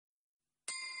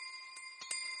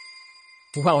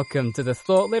Welcome to the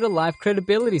Thought Leader Life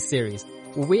Credibility Series,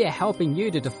 where we are helping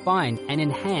you to define and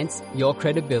enhance your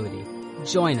credibility.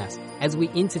 Join us as we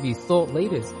interview thought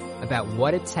leaders about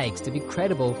what it takes to be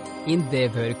credible in their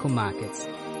vertical markets.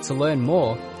 To learn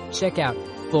more, check out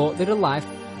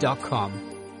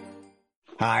thoughtleaderlife.com.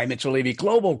 Hi, Mitchell Levy,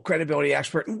 global credibility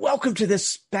expert, and welcome to this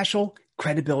special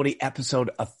credibility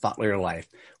episode of Thought Leader Life,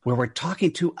 where we're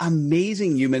talking to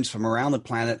amazing humans from around the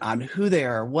planet on who they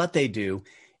are, what they do,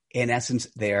 in essence,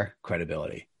 their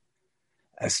credibility.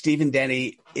 Stephen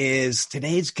Denny is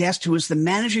today's guest, who is the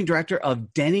managing director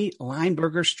of Denny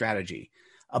Lineberger Strategy,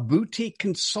 a boutique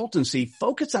consultancy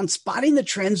focused on spotting the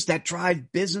trends that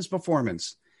drive business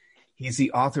performance. He is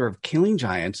the author of Killing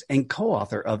Giants and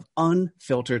co-author of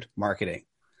Unfiltered Marketing.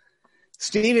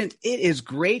 Stephen, it is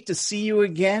great to see you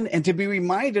again and to be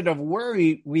reminded of where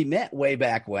we met way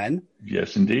back when.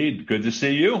 Yes, indeed. Good to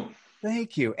see you.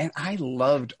 Thank you. And I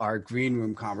loved our green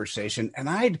room conversation, and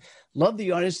I'd love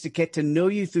the audience to get to know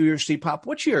you through your CPOP.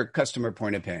 What's your customer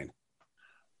point of pain?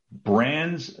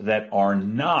 Brands that are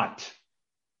not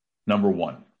number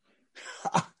one.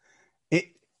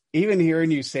 Even hearing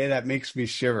you say that makes me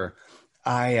shiver.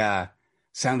 I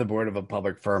sat on the board of a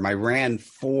public firm. I ran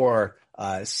 4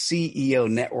 CEO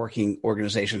networking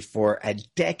organizations for a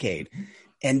decade.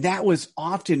 And that was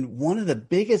often one of the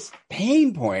biggest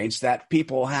pain points that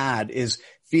people had, is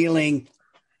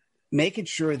making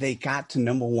sure they got to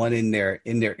number one in their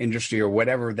industry or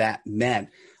whatever that meant.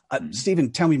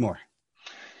 Stephen, tell me more.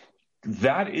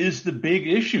 That is the big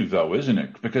issue, though, isn't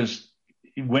it? Because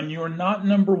when you're not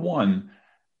number one,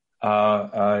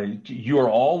 you are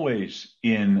always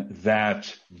in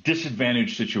that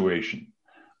disadvantaged situation.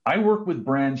 I work with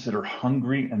brands that are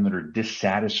hungry and that are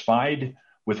dissatisfied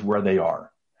with where they are.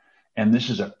 And this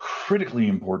is a critically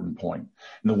important point.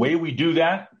 And the way we do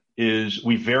that is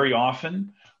we very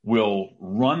often will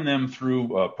run them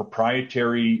through a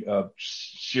proprietary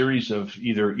series of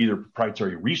either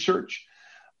proprietary research,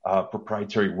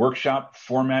 proprietary workshop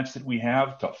formats that we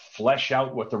have to flesh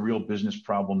out what the real business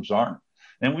problems are.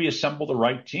 And we assemble the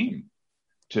right team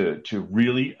to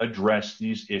really address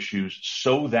these issues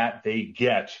so that they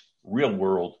get real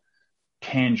world,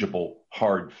 tangible,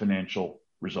 hard financial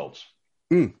results.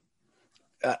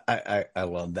 I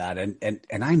love that.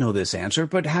 And I know this answer,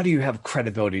 but how do you have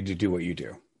credibility to do what you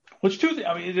do? Well, it's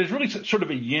there's really sort of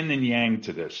a yin and yang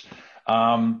to this.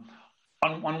 On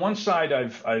one side,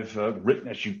 I've written,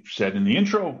 as you said in the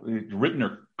intro, written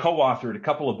or co-authored a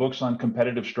couple of books on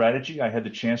competitive strategy. I had the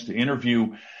chance to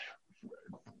interview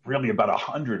really about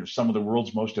 100 of some of the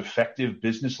world's most effective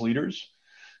business leaders,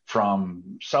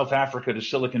 from South Africa to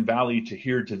Silicon Valley to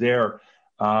here to there.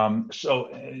 So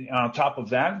on top of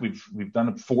that, we've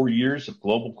done 4 years of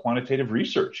global quantitative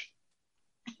research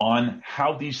on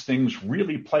how these things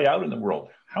really play out in the world.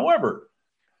 However,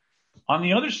 on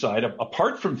the other side,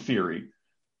 apart from theory,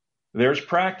 there's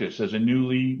practice. As a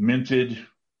newly minted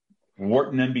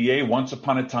Wharton MBA, once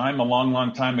upon a time, a long,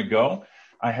 long time ago,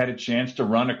 I had a chance to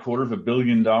run $250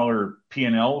 million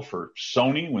P&L for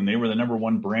Sony when they were the number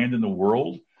one brand in the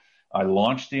world. I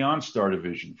launched the OnStar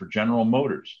division for General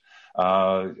Motors.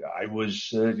 I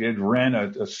ran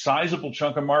a sizable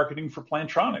chunk of marketing for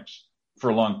Plantronics for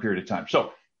a long period of time.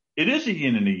 So it is a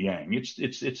yin and a yang. It's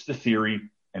the theory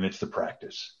and it's the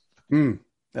practice.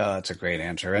 That's a great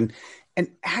answer. And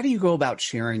how do you go about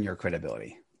sharing your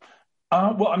credibility?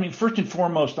 First and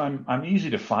foremost, I'm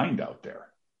easy to find out there.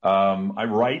 I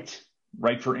write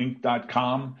for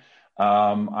Inc.com.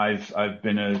 I've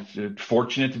been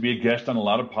fortunate to be a guest on a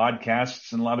lot of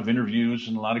podcasts and a lot of interviews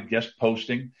and a lot of guest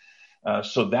posting.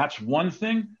 So that's one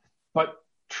thing. But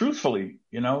truthfully,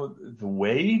 the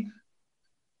way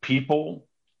people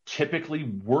typically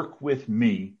work with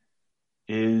me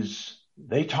is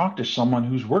they talk to someone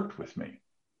who's worked with me.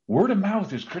 Word of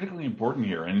mouth is critically important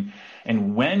here.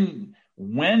 And when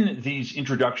these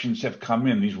introductions have come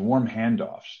in, these warm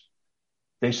handoffs,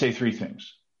 they say 3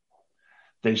 things.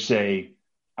 They say,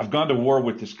 I've gone to war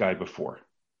with this guy before.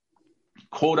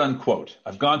 Quote unquote,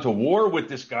 I've gone to war with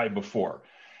this guy before.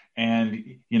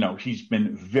 And, he's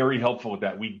been very helpful with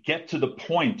that. We get to the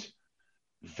point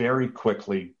very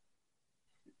quickly.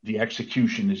 The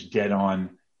execution is dead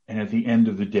on. And at the end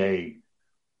of the day,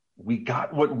 we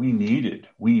got what we needed.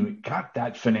 We got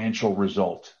that financial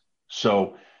result.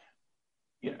 So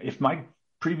if my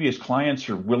previous clients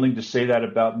are willing to say that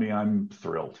about me, I'm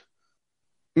thrilled.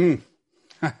 I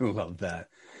love that.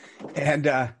 And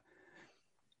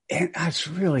that's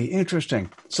really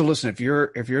interesting. So listen, if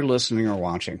you're listening or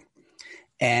watching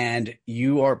and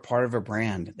you are part of a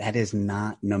brand that is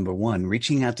not number one,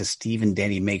 reaching out to Stephen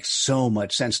Denny makes so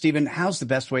much sense. Stephen, how's the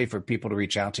best way for people to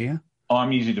reach out to you? Oh,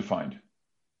 I'm easy to find.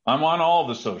 I'm on all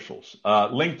the socials.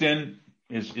 LinkedIn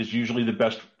is usually the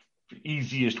best,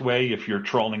 easiest way if you're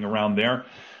trolling around there.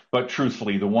 But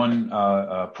truthfully, the one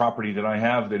property that I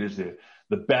have that is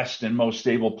the best and most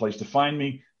stable place to find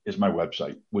me is my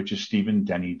website, which is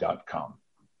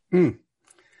stephendenny.com.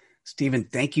 Stephen,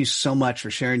 thank you so much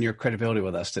for sharing your credibility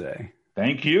with us today.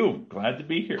 Thank you. Glad to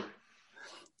be here.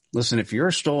 Listen, if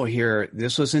you're still here,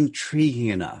 this was intriguing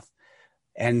enough.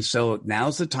 And so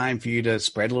now's the time for you to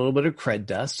spread a little bit of cred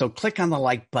dust. So click on the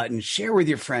like button, share with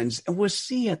your friends, and we'll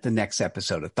see you at the next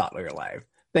episode of Thought Leader Live.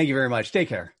 Thank you very much. Take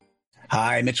care.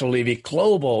 Hi, Mitchell Levy,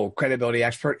 global credibility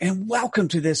expert, and welcome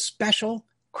to this special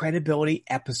credibility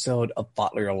episode of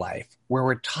Thought Leader Life, where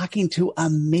we're talking to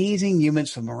amazing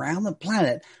humans from around the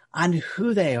planet on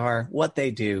who they are, what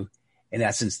they do, in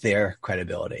essence, their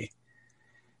credibility.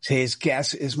 Today's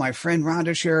guest is my friend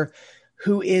Rhonda Shearer,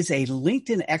 who is a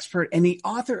LinkedIn expert and the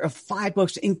author of 5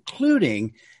 books,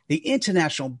 including the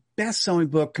international best-selling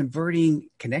book, Converting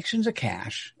Connections to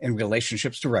Cash and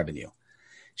Relationships to Revenue.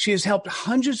 She has helped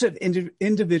hundreds of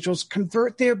individuals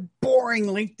convert their boring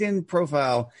LinkedIn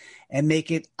profile and make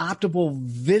it optimal,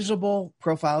 visible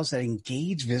profiles that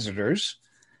engage visitors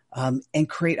and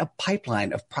create a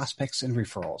pipeline of prospects and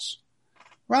referrals.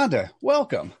 Rhonda,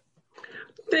 welcome.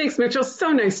 Thanks, Mitchell.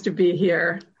 So nice to be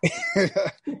here.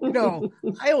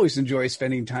 I always enjoy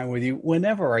spending time with you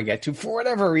whenever I get to, for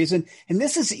whatever reason. And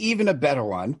this is even a better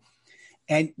one.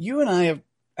 And you and I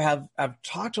have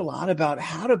talked a lot about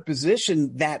how to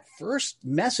position that first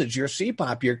message, your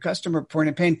CPOP, your customer point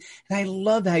of pain. And I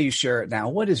love how you share it now.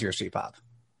 What is your CPOP?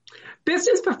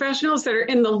 Business professionals that are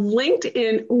in the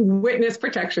LinkedIn Witness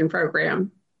Protection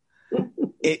Program.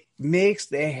 It makes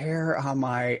the hair on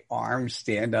my arm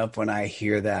stand up when I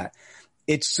hear that.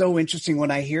 It's so interesting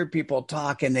when I hear people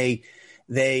talk and I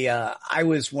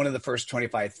was one of the first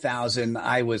 25,000.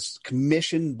 I was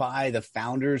commissioned by the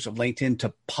founders of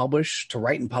LinkedIn to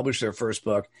write and publish their first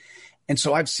book. And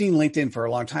so I've seen LinkedIn for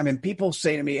a long time, and people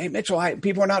say to me, "Hey, Mitchell,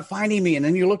 people are not finding me." And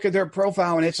then you look at their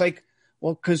profile and it's like,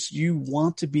 well, because you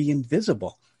want to be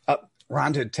invisible.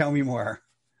 Rhonda, tell me more.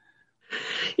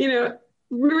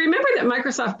 Remember that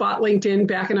Microsoft bought LinkedIn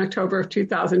back in October of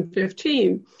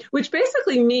 2015, which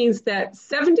basically means that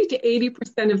 70 to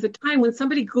 80% of the time when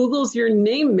somebody Googles your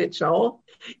name, Mitchell,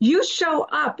 you show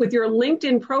up with your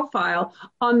LinkedIn profile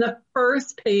on the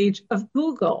first page of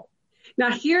Google.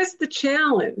 Now, here's the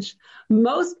challenge.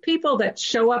 Most people that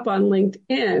show up on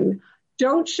LinkedIn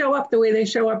don't show up the way they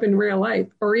show up in real life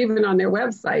or even on their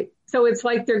website. So it's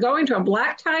like they're going to a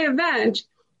black tie event,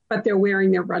 but they're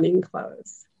wearing their running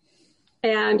clothes.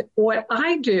 And what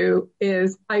I do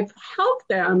is I help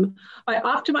them by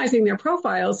optimizing their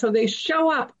profiles so they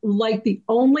show up like the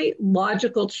only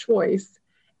logical choice.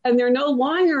 And they're no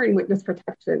longer in witness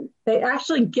protection. They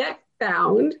actually get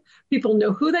found. People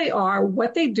know who they are,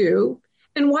 what they do,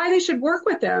 and why they should work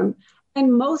with them.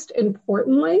 And most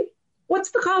importantly, what's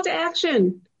the call to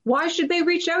action? Why should they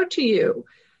reach out to you?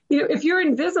 If you're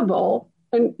invisible,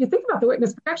 and you think about the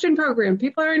Witness Protection Program,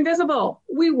 people are invisible.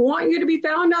 We want you to be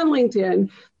found on LinkedIn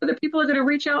so that people are going to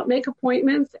reach out, make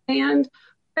appointments, and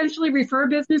potentially refer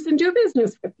business and do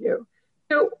business with you.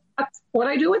 So that's what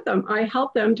I do with them. I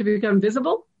help them to become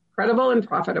visible, credible, and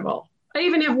profitable. I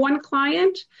even have one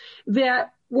client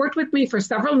that worked with me for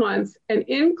several months and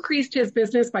increased his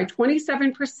business by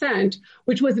 27%,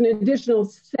 which was an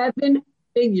additional 7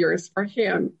 figures for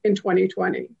him in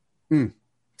 2020.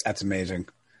 That's amazing.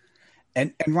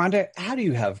 And Rhonda, how do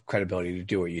you have credibility to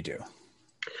do what you do?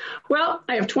 Well,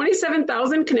 I have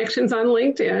 27,000 connections on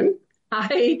LinkedIn.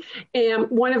 I am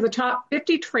one of the top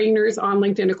 50 trainers on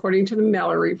LinkedIn, according to the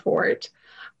Mellor Report.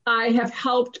 I have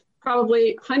helped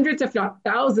probably hundreds, if not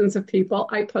thousands of people.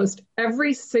 I post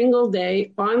every single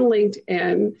day on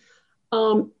LinkedIn.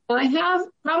 I've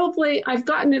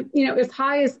gotten, as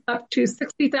high as up to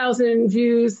 60,000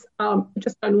 views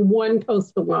just on one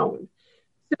post alone.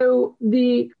 So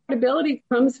the credibility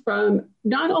comes from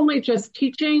not only just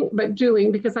teaching, but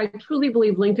doing, because I truly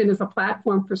believe LinkedIn is a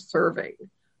platform for serving,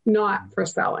 not for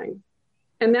selling.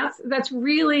 And that's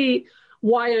really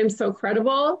why I'm so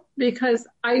credible, because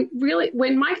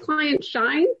when my clients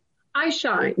shine, I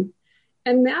shine.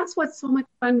 And that's what's so much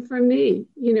fun for me.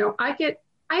 I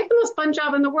have the most fun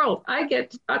job in the world. I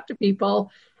get to talk to people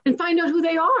and find out who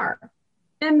they are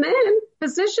and then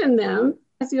position them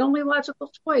as the only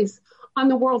logical choice on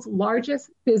the world's largest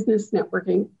business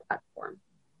networking platform.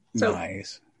 So,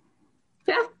 nice.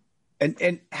 Yeah.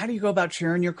 And how do you go about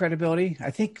sharing your credibility?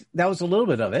 I think that was a little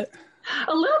bit of it.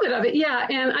 A little bit of it, yeah.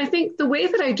 And I think the way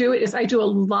that I do it is I do a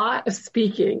lot of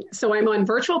speaking. So I'm on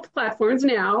virtual platforms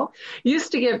now.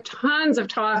 Used to give tons of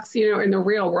talks, in the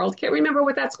real world. Can't remember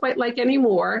what that's quite like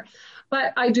anymore.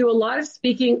 But I do a lot of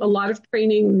speaking, a lot of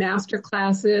training, master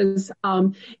classes.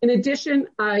 In addition,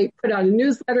 I put out a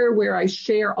newsletter where I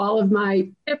share all of my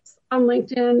tips on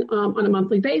LinkedIn on a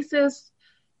monthly basis.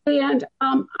 And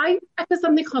I have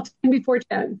something called 10 before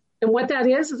 10. And what that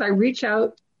is I reach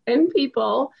out to 10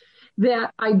 people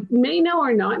that I may know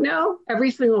or not know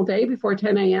every single day before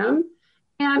 10 a.m.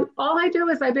 And all I do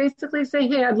is I basically say,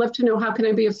 hey, I'd love to know, how can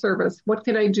I be of service? What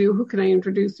can I do? Who can I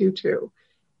introduce you to?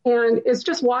 And it's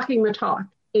just walking the talk.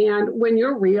 And when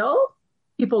you're real,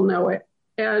 people know it.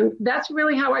 And that's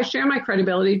really how I share my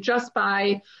credibility, just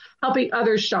by helping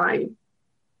others shine.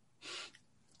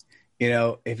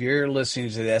 If you're listening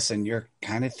to this and you're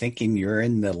kind of thinking you're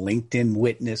in the LinkedIn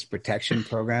Witness Protection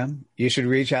Program, you should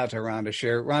reach out to Rhonda.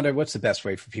 Rhonda, what's the best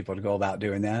way for people to go about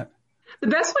doing that? The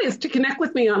best way is to connect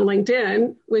with me on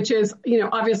LinkedIn, which is,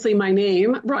 obviously my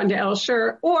name, Rhonda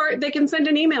Elsher, or they can send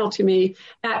an email to me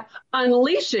at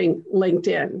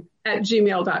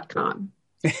unleashinglinkedin@gmail.com.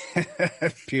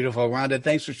 Beautiful. Rhonda,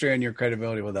 thanks for sharing your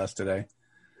credibility with us today.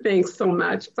 Thanks so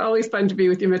much. It's always fun to be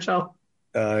with you, Mitchell.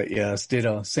 Yes,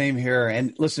 ditto. Same here.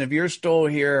 And listen, if you're still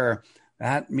here,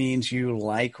 that means you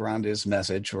like Rhonda's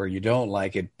message or you don't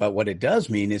like it. But what it does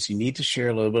mean is you need to share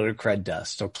a little bit of cred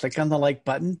dust. So click on the like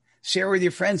button, share with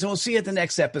your friends, and we'll see you at the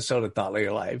next episode of Thought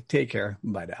Leader Live. Take care.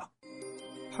 Bye now.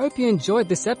 Hope you enjoyed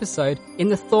this episode in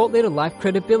the Thought Leader Life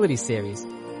Credibility series.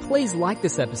 Please like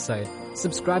this episode,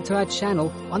 subscribe to our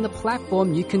channel on the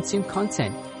platform you consume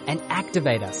content, and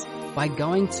activate us by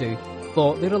going to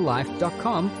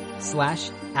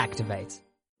thoughtleaderlife.com/activate.